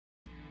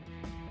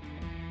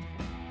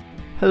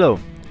Hello,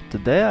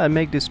 today I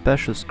make this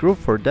special screw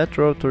for that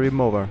rotary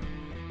mower.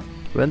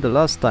 When the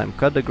last time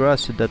cut the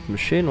grass with that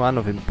machine, one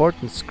of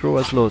important screw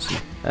was loose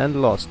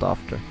and lost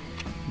after.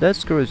 That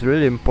screw is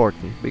really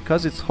important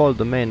because it holds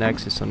the main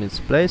axis on its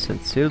place and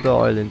seal the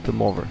oil into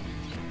mower.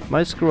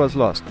 My screw was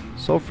lost,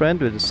 so friend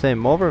with the same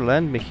mower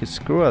lent me his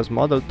screw as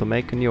model to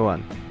make a new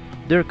one.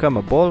 There come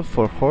a ball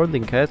for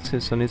holding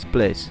axis on its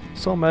place,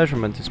 so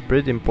measurement is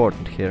pretty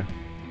important here.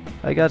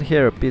 I got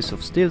here a piece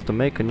of steel to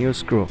make a new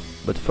screw,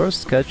 but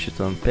first sketch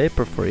it on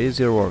paper for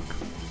easier work.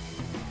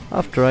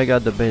 After I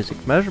got the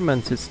basic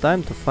measurements, it's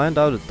time to find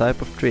out the type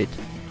of thread.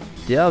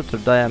 The outer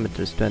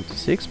diameter is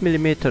 26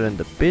 mm and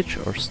the pitch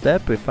or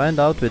step we find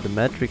out with the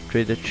metric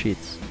threaded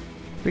sheets.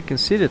 We can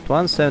see that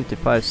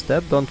 175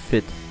 step don't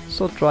fit,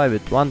 so try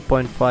with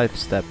 1.5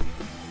 step.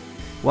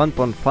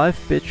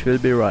 1.5 pitch will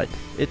be right,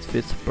 it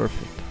fits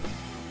perfect.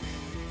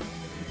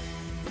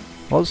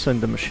 Also in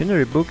the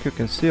machinery book you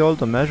can see all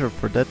the measure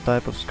for that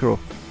type of screw,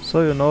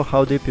 so you know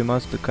how deep you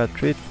must to cut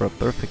thread for a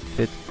perfect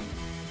fit.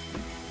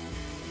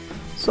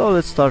 So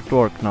let's start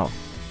work now.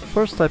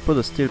 First I put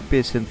a steel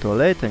piece into a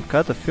lathe and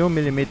cut a few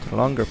millimeter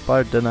longer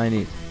part than I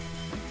need.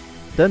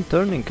 Then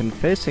turning and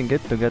facing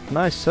it to get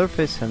nice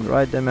surface and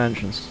right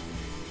dimensions.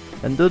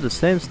 And do the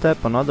same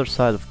step on other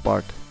side of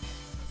part,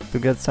 to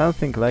get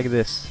something like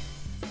this.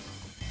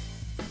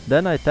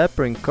 Then I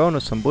tapering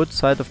conus on both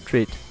side of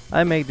thread.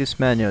 I make this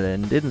manually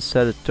and didn't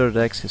set the third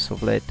axis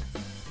of lathe.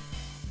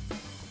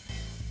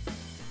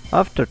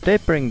 After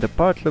tapering the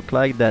part look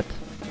like that.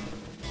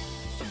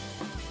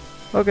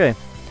 Okay,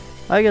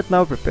 I get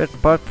now prepared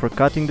part for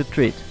cutting the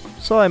thread,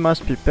 so I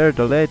must prepare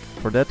the lathe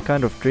for that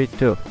kind of thread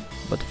too,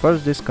 but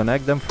first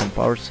disconnect them from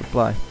power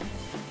supply.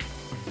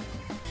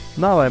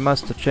 Now I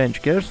must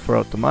change gears for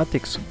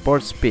automatic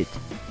support speed.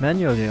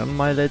 Manually on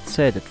my lathe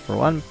said that for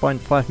 1.5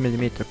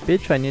 mm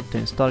pitch I need to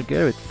install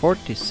gear with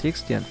 40,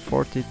 60 and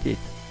 40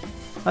 teeth.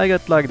 I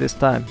got luck this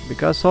time,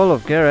 because all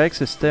of gear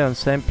axes stay on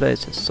same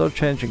places, so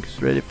changing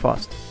is really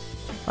fast.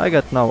 I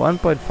got now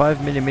 1.5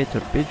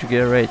 mm pitch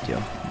gear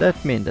ratio.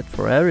 That means that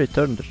for every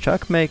turn the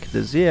chuck make,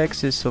 the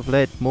z-axis of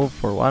lathe move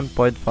for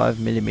 1.5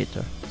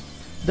 mm.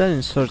 Then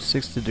insert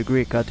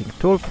 60-degree cutting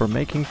tool for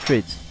making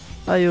threads.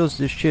 I use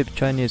this cheap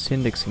Chinese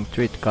indexing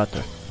thread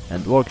cutter,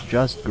 and works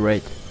just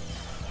great.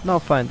 Now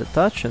find the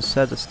touch and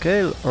set a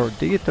scale or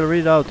digital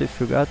readout if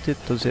you got it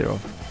to 0.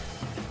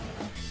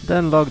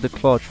 Then lock the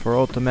clutch for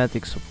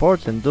automatic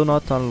support and do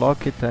not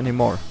unlock it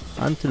anymore,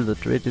 until the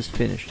thread is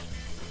finished.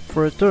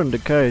 For return the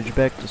carriage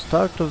back to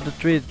start of the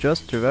thread,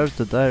 just reverse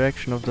the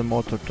direction of the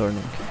motor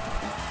turning.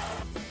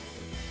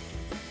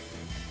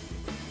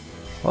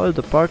 Hold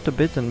the part a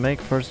bit and make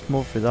first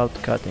move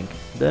without cutting,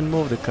 then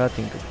move the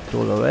cutting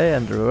tool away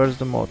and reverse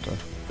the motor.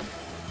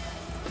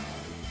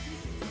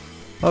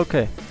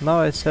 Okay, now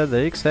I set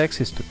the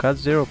x-axis to cut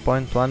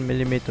 0.1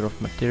 mm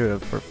of material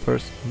for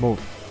first move.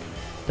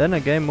 Then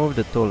again move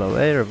the tool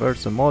away,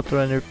 reverse the motor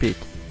and repeat,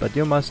 but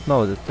you must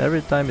know that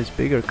every time is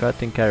bigger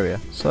cutting area,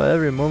 so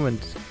every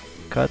movement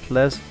cut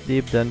less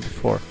deep than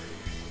before.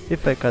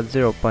 If I cut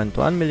 0.1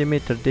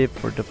 mm deep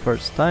for the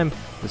first time,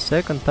 the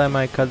second time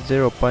I cut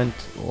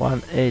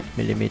 0.18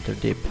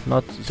 mm deep,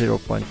 not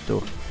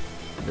 0.2.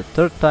 The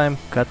third time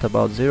cut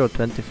about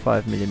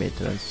 0.25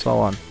 mm and so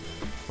on.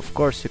 Of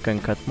course you can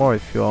cut more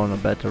if you own a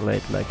better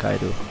lathe like I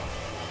do.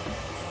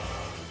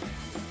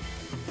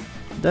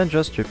 Then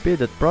just repeat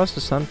that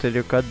process until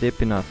you cut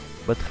deep enough.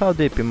 But how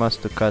deep you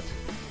must to cut?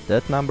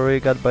 That number we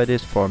got by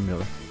this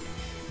formula.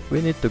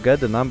 We need to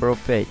get the number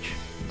of h.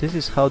 This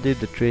is how deep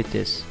the thread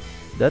is.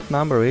 That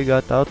number we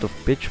got out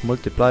of pitch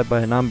multiplied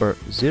by number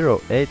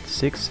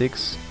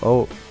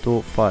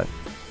 0.866025.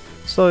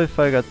 So if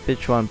I got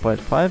pitch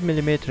 1.5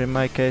 mm in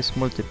my case,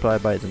 multiply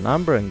by the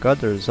number and got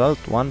the result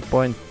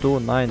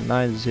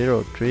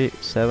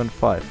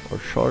 1.2990375, or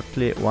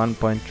shortly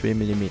 1.3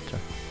 mm.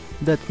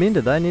 That means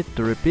that I need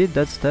to repeat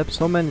that step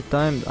so many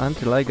times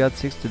until I got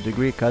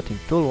 60-degree cutting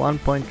tool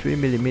 1.3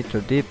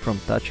 mm deep from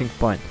touching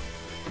point.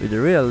 With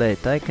the real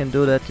lathe I can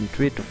do that in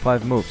 3 to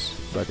 5 moves,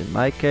 but in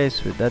my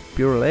case with that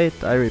pure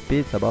lathe I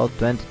repeat about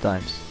 20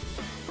 times.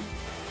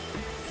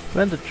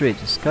 When the thread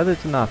is cut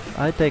enough,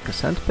 I take a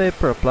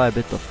sandpaper, apply a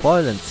bit of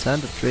oil and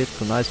sand the thread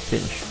to nice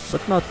finish,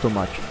 but not too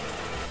much.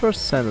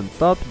 First sand on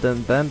top,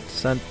 then bend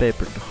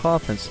sandpaper to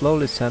half and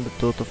slowly sand the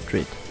tooth of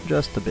thread,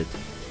 just a bit.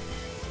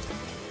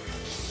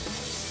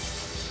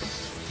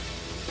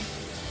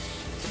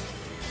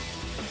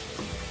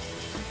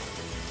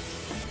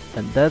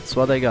 And that's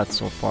what I got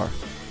so far.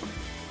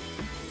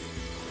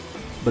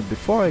 But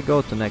before I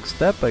go to next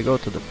step, I go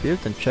to the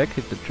field and check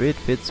if the thread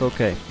fits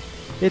okay.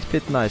 It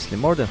fit nicely,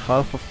 more than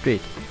half of thread.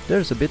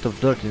 There's a bit of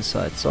dirt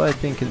inside, so I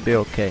think it'll be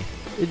okay.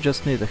 It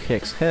just needs a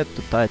hex head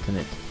to tighten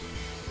it.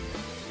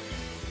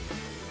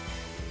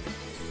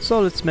 So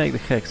let's make the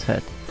hex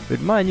head.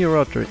 With my new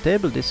rotary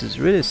table this is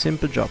really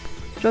simple job.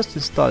 Just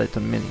install it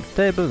on milling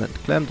table and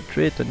clamp the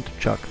thread into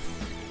chuck.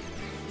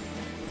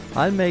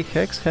 I'll make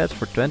hex head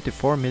for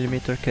 24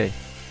 mm K.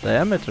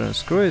 Diameter and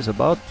screw is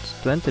about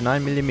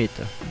 29 mm.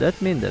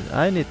 That means that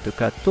I need to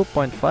cut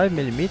 2.5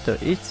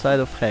 mm each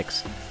side of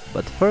hex.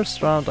 but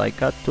first round I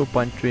got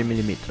 2.3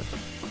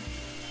 mm.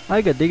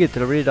 I got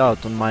digital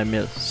readout on my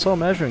mill, so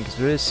measuring is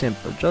really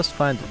simple, just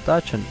find the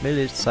touch and mill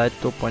each side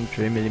 2.3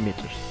 mm.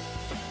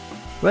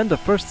 When the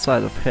first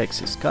side of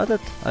hex is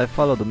cutted, I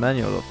follow the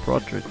manual of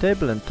rotary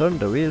table and turn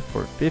the wheel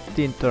for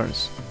 15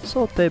 turns,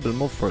 so table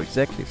move for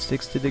exactly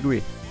 60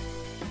 degrees.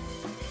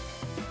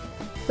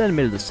 Then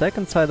mill the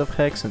second side of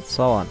hex and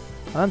so on,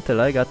 until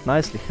I got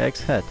nicely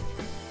hex head.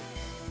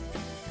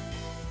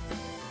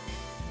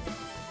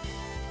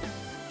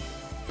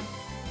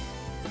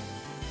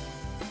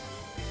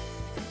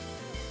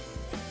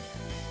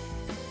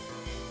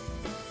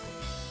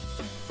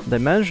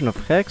 Dimension of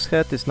hex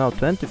head is now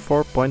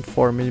 24.4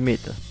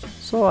 mm,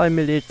 so I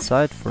mill each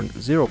side for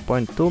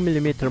 0.2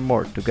 mm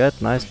more to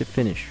get nicely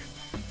finished.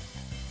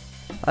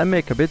 I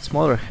make a bit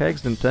smaller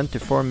hex than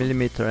 24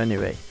 mm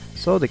anyway,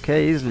 so the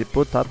K easily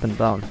put up and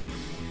down.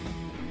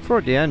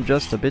 For the end,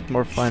 just a bit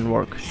more fine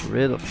work,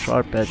 rid of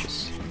sharp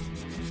edges.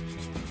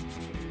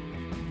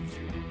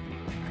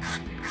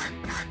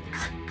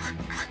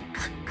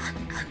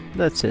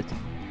 That's it.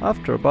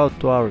 After about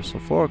 2 hours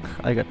of work,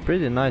 I got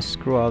pretty nice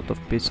screw out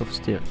of piece of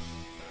steel.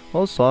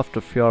 Also, after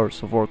a few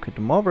hours of work with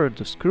the mower,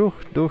 the screw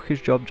do his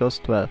job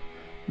just well.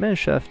 Main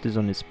shaft is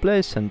on its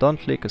place and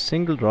don't leak a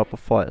single drop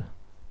of oil.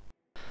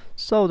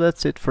 So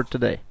that's it for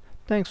today.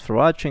 Thanks for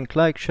watching,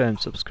 like, share and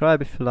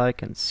subscribe if you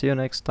like, and see you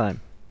next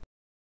time.